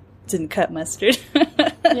 Didn't cut mustard.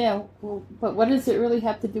 Yeah, well, but what does it really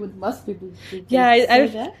have to do with mustard? Did you say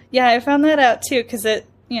that? I found that out too, because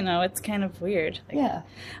it's kind of weird. Yeah.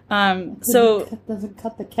 So doesn't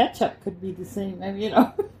cut the ketchup could be the same. I mean,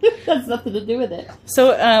 it has nothing to do with it.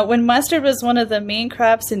 So when mustard was one of the main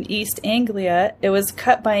crops in East Anglia, it was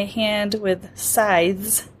cut by hand with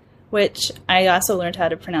scythes, which I also learned how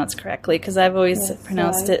to pronounce correctly because I've always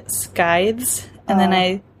pronounced it scythes. And then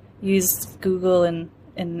I used Google and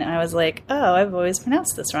I was like, oh, I've always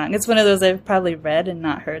pronounced this wrong. It's one of those I've probably read and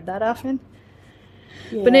not heard that often.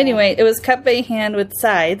 Yeah. But anyway, it was cut by hand with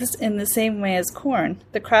scythes in the same way as corn.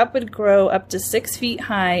 The crop would grow up to 6 feet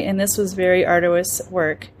high, and this was very arduous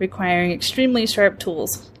work, requiring extremely sharp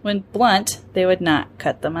tools. When blunt, they would not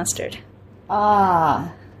cut the mustard.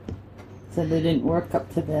 Ah. So they didn't work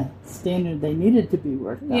up to the standard they needed to be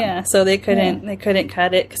worked on. Yeah, so they couldn't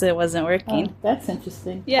cut it because it wasn't working. Oh, that's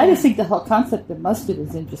interesting. Yeah. I just think the whole concept of mustard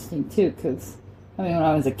is interesting, too, because... I mean, when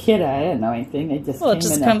I was a kid, I didn't know anything. It just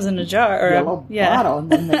comes in a jar or yellow bottle,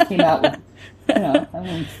 and then they came out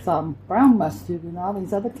with, some brown mustard and all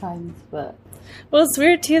these other kinds. But it's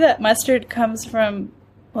weird too that mustard comes from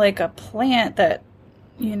like a plant that,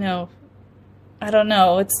 I don't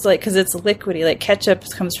know. It's like because it's liquidy. Like ketchup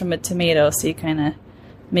comes from a tomato, so you kind of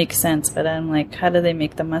make sense. But I'm like, how do they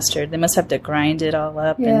make the mustard? They must have to grind it all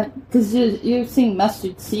up. Yeah, because you've seen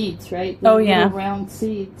mustard seeds, right? The little round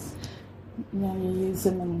seeds. You use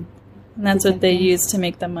them and that's what they use to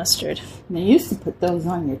make the mustard. And they used to put those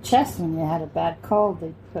on your chest when you had a bad cold.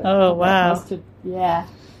 They put mustard. Yeah.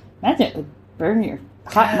 Imagine it would burn your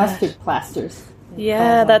hot mustard plasters.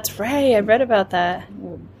 Yeah, that's right. I read about that. It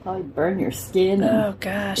would probably burn your skin. Oh,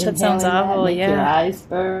 gosh. That sounds awful. Make your eyes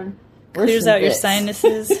burn. Clears out your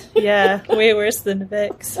sinuses. Yeah, way worse than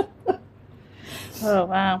Vicks. Oh,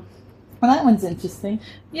 wow. Well, that one's interesting.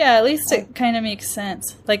 Yeah, at least it kind of makes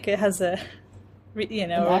sense. Like it has a,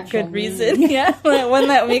 a good reason. Meaning. Yeah, one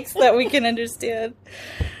that we can understand.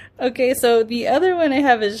 Okay, so the other one I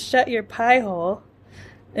have is shut your pie hole.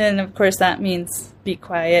 And of course that means be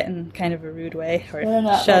quiet in kind of a rude way or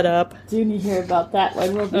shut up. Junie hear about that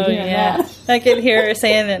one. We'll be hearing that. I can hear her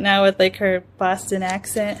saying it now with like her Boston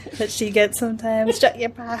accent that she gets sometimes. Shut your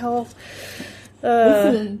pie hole.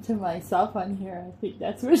 Listening to myself on here, I think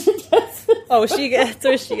that's where she gets it. That's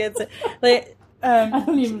where she gets it. Like, I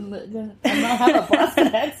don't have a Boston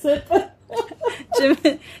accent.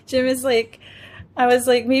 Jim is like, I was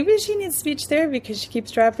like, maybe she needs speech therapy because she keeps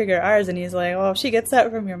dropping her R's, and he's like, she gets that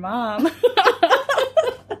from your mom.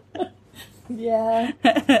 Yeah.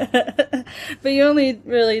 But you only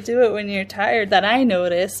really do it when you're tired, that I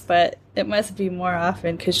notice, but it must be more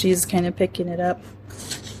often because she's kind of picking it up.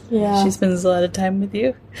 Yeah. She spends a lot of time with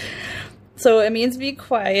you. So it means be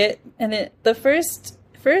quiet. And the first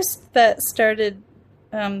that started,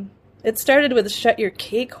 it started with shut your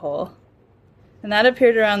cake hole. And that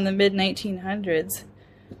appeared around the mid-1900s.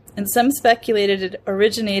 And some speculated it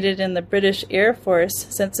originated in the British Air Force,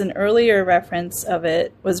 since an earlier reference of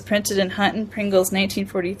it was printed in Hunt and Pringle's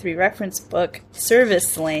 1943 reference book,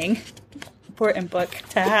 Service Slang. Important book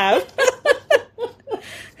to have.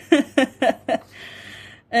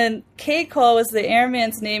 And cake hole was the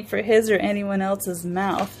airman's name for his or anyone else's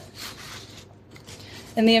mouth.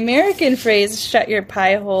 And the American phrase, shut your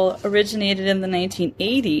pie hole, originated in the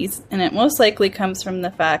 1980s, and it most likely comes from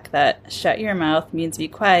the fact that shut your mouth means be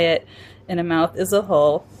quiet, and a mouth is a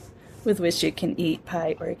hole with which you can eat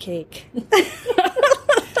pie or cake.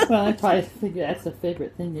 Well, I probably figure that's a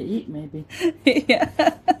favorite thing to eat, maybe.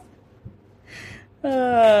 Yeah.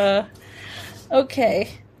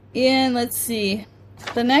 Okay. And let's see.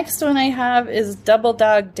 The next one I have is Double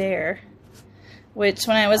Dog Dare, which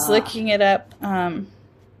when I was looking it up,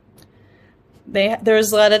 there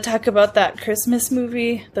was a lot of talk about that Christmas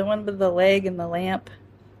movie, the one with the leg and the lamp.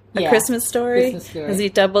 A Christmas Story. As he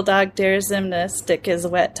double dog dares him to stick his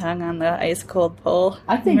wet tongue on the ice cold pole.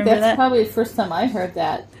 I think that's probably the first time I heard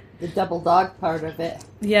that, the double dog part of it.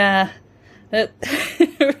 Yeah. It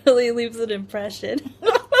really leaves an impression.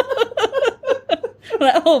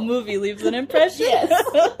 That whole movie leaves an impression. Yes.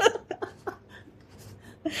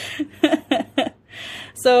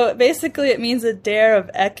 So basically it means a dare of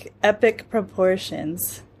epic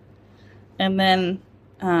proportions. And then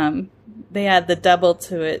they add the double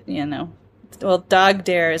to it, Well, dog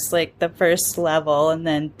dare is like the first level, and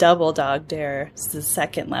then double dog dare is the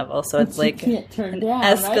second level. So it's like an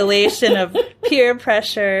escalation of peer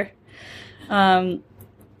pressure on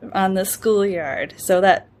the schoolyard. So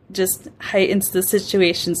that just heightens the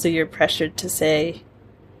situation, so you're pressured to say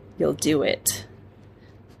you'll do it.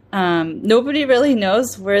 Nobody really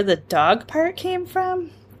knows where the dog part came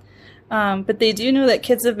from, but they do know that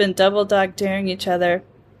kids have been double dog daring each other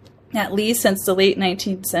at least since the late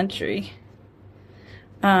 19th century.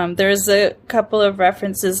 There's a couple of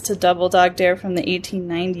references to double dog dare from the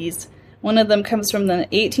 1890s. One of them comes from the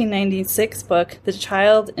 1896 book, The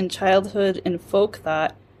Child in Childhood and Folk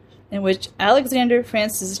Thought, in which Alexander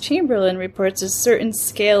Francis Chamberlain reports a certain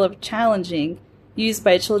scale of challenging used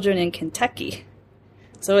by children in Kentucky.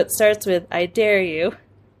 So it starts with, I dare you,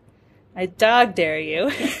 I dog dare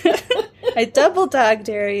you, I double dog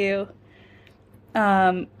dare you,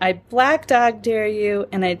 I black dog dare you,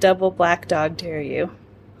 and I double black dog dare you.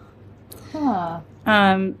 Huh.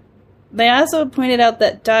 They also pointed out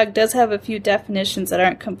that dog does have a few definitions that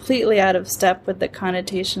aren't completely out of step with the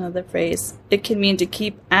connotation of the phrase. It can mean to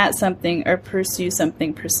keep at something or pursue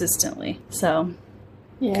something persistently. So,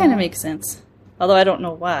 kind of makes sense. Although I don't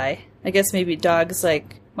know why. I guess maybe dogs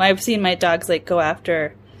I've seen my dogs go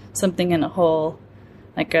after something in a hole,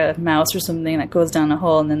 like a mouse or something that goes down a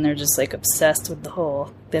hole, and then they're just obsessed with the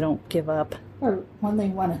hole. They don't give up. Or when they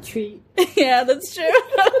want a treat. Yeah, that's true.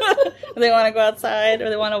 They want to go outside, or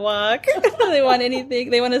they want to walk, or they want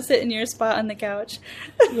anything. They want to sit in your spot on the couch.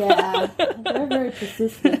 Yeah, they're very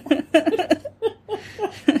persistent.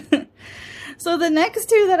 So the next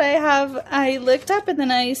two that I looked up, and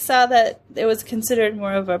then I saw that it was considered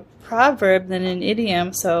more of a proverb than an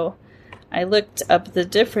idiom, so I looked up the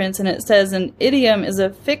difference, and it says an idiom is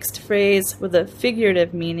a fixed phrase with a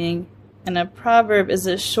figurative meaning, and a proverb is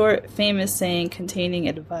a short, famous saying containing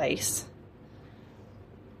advice.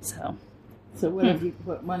 So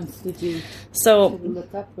what ones did you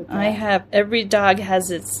look up with that? I have every dog has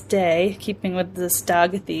its day, keeping with this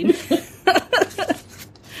dog theme.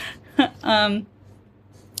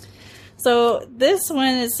 So this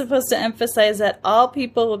one is supposed to emphasize that all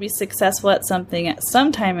people will be successful at something at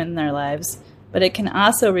some time in their lives, but it can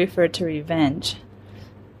also refer to revenge.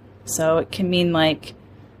 So it can mean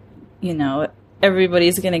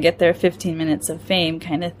everybody's going to get their 15 minutes of fame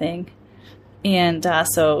kind of thing. And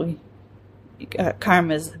also,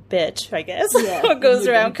 karma's a bitch, I guess. Yeah, what goes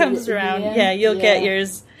around comes around. Yeah, you'll get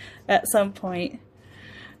yours at some point.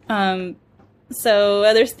 So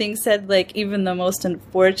other things said, even the most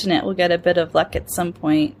unfortunate will get a bit of luck at some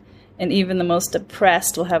point, and even the most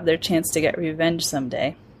oppressed will have their chance to get revenge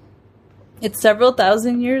someday. It's several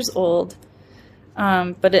thousand years old,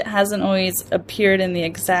 but it hasn't always appeared in the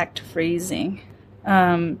exact phrasing.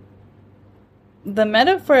 The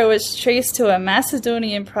metaphor was traced to a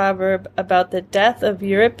Macedonian proverb about the death of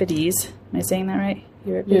Euripides. Am I saying that right?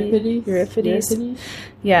 Euripides?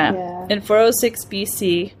 Yeah. In 406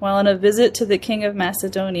 BC, while on a visit to the king of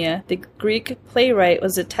Macedonia, the Greek playwright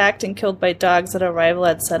was attacked and killed by dogs that a rival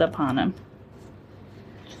had set upon him.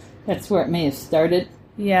 That's where it may have started.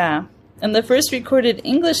 Yeah. And the first recorded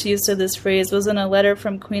English use of this phrase was in a letter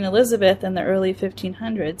from Queen Elizabeth in the early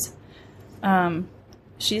 1500s.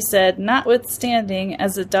 She said, "Notwithstanding,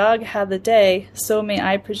 as a dog hath a day, so may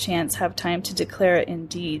I perchance have time to declare it in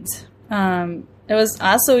deeds." It was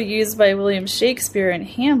also used by William Shakespeare in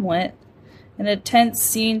Hamlet in a tense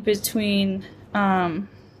scene between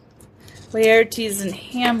Laertes and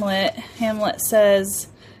Hamlet. Hamlet says,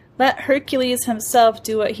 "Let Hercules himself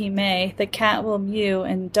do what he may, the cat will mew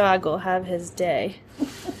and dog will have his day."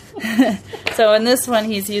 So in this one,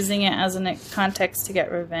 he's using it as a context to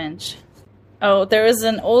get revenge. Oh, there was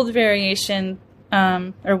an old variation,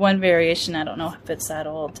 or one variation, I don't know if it's that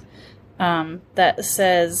old, that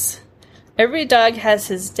says, "Every dog has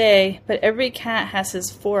his day, but every cat has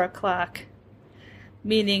his 4 o'clock."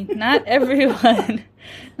 Meaning, not everyone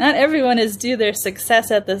is due their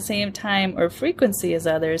success at the same time or frequency as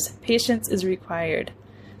others. Patience is required.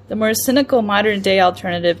 The more cynical modern-day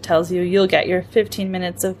alternative tells you you'll get your 15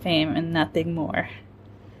 minutes of fame and nothing more.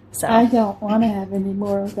 So I don't want to have any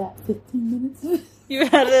more of that 15 minutes. You've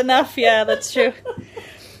had enough, yeah, that's true.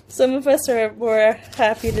 Some of us are more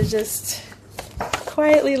happy to just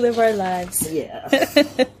quietly live our lives. Yeah.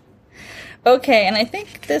 Okay, and I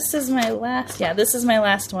think this is my last. Yeah, this is my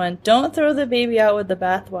last one. Don't throw the baby out with the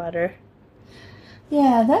bathwater.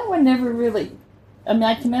 Yeah, that one never really. I mean,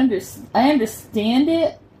 I understand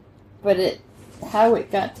it, but how it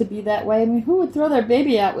got to be that way. I mean, who would throw their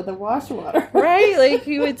baby out with the wash water? Right,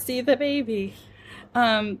 you would see the baby.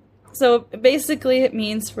 So basically, it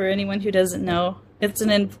means, for anyone who doesn't know, it's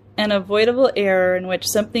an avoidable error in which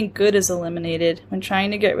something good is eliminated when trying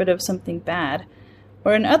to get rid of something bad.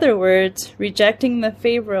 Or in other words, rejecting the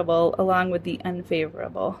favorable along with the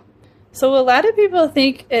unfavorable. So a lot of people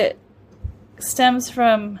think it stems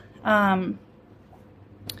from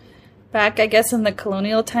back, I guess, in the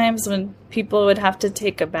colonial times when people would have to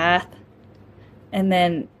take a bath and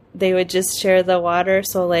then they would just share the water.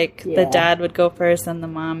 So, like, the dad would go first, then the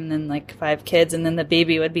mom, and then, like, 5 kids, and then the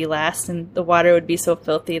baby would be last, and the water would be so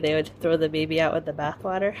filthy they would throw the baby out with the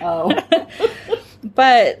bathwater. Oh.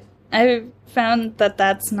 But I found that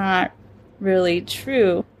that's not really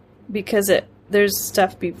true, because there's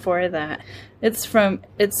stuff before that. It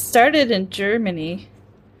started in Germany,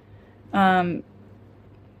 and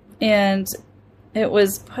it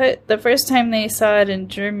was the first time they saw it in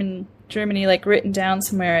Germany, like written down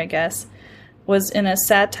somewhere, I guess, was in a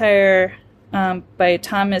satire by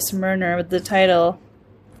Thomas Murner with the title,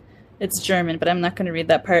 it's German, but I'm not going to read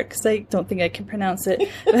that part because I don't think I can pronounce it.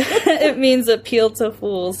 It means appeal to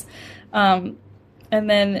fools. And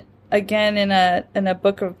then again in a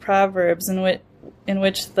book of Proverbs in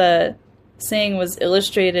which the saying was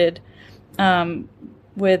illustrated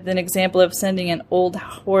with an example of sending an old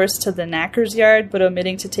horse to the knacker's yard, but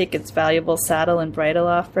omitting to take its valuable saddle and bridle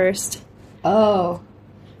off first. Oh.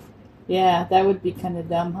 Yeah, that would be kind of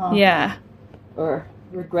dumb, huh? Yeah. Or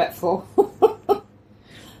regretful.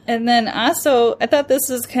 And then also, I thought this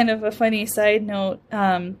was kind of a funny side note.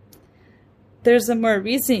 There's a more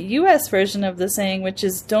recent U.S. version of the saying, which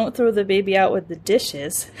is, don't throw the baby out with the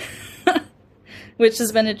dishes, which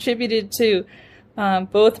has been attributed to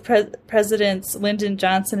both Presidents Lyndon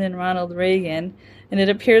Johnson and Ronald Reagan, and it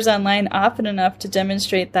appears online often enough to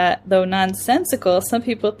demonstrate that, though nonsensical, some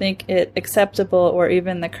people think it acceptable or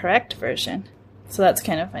even the correct version. So that's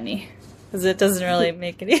kind of funny, because it doesn't really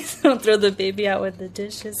make any sense. Don't throw the baby out with the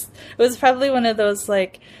dishes. It was probably one of those,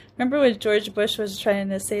 like, remember when George Bush was trying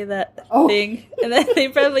to say that thing? And then they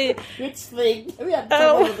probably... Which thing? We have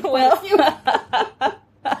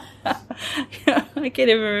I can't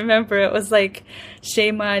even remember. It was like,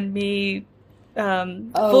 shame on me.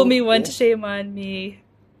 Fool me once, shame on me.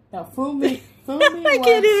 No, fool me I once,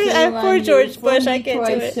 can't even. shame Poor on George you. Bush. Fool I me can't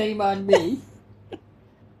twice, do it. Shame on me.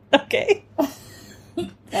 Okay.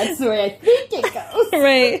 That's the way I think it goes.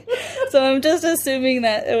 Right. So I'm just assuming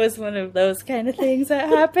that it was one of those kind of things that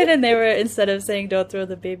happened, and they were, instead of saying don't throw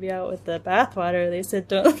the baby out with the bathwater, they said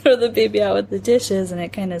don't throw the baby out with the dishes, and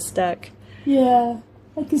it kind of stuck. Yeah,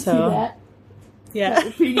 I can see that. Yeah.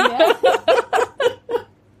 Repeating that.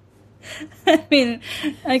 I mean,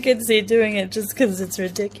 I could see doing it just because it's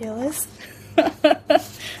ridiculous.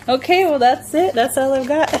 Okay, well, that's it. That's all I've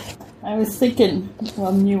got. I was thinking,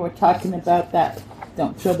 when you were talking about that,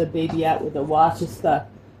 don't throw the baby out with the wash, it's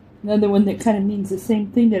another one that kind of means the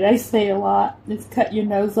same thing that I say a lot. It's cut your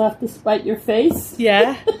nose off to spite your face.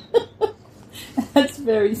 Yeah. That's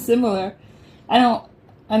very similar. I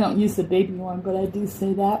don't use the baby one, but I do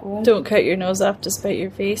say that one. Don't cut your nose off to spite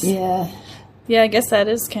your face. Yeah. Yeah, I guess that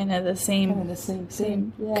is kind of the same. Kind of the same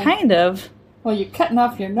thing. Yeah. Kind of. Well, you're cutting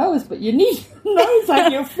off your nose, but you need your nose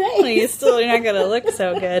on your face. Well, you're not going to look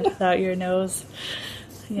so good without your nose.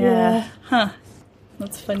 Yeah. Huh.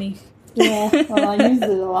 That's funny. Yeah. Well, I use it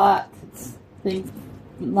a lot. A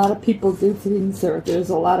lot of people do things, or there's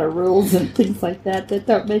a lot of rules and things like that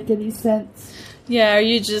don't make any sense. Yeah, or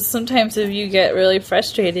you just, sometimes if you get really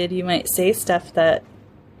frustrated, you might say stuff that,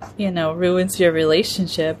 ruins your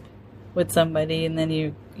relationship with somebody, and then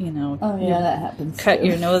you that happens. Cut too.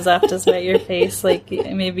 your nose off to spite your face, like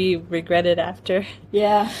maybe you regret it after.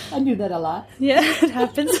 Yeah, I do that a lot. Yeah, it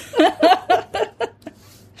happens.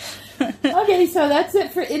 Okay, so that's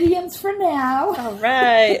it for idioms for now. All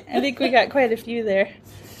right. I think we got quite a few there.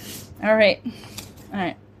 All right.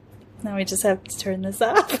 Now we just have to turn this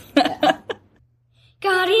off.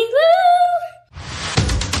 Gotti Lou!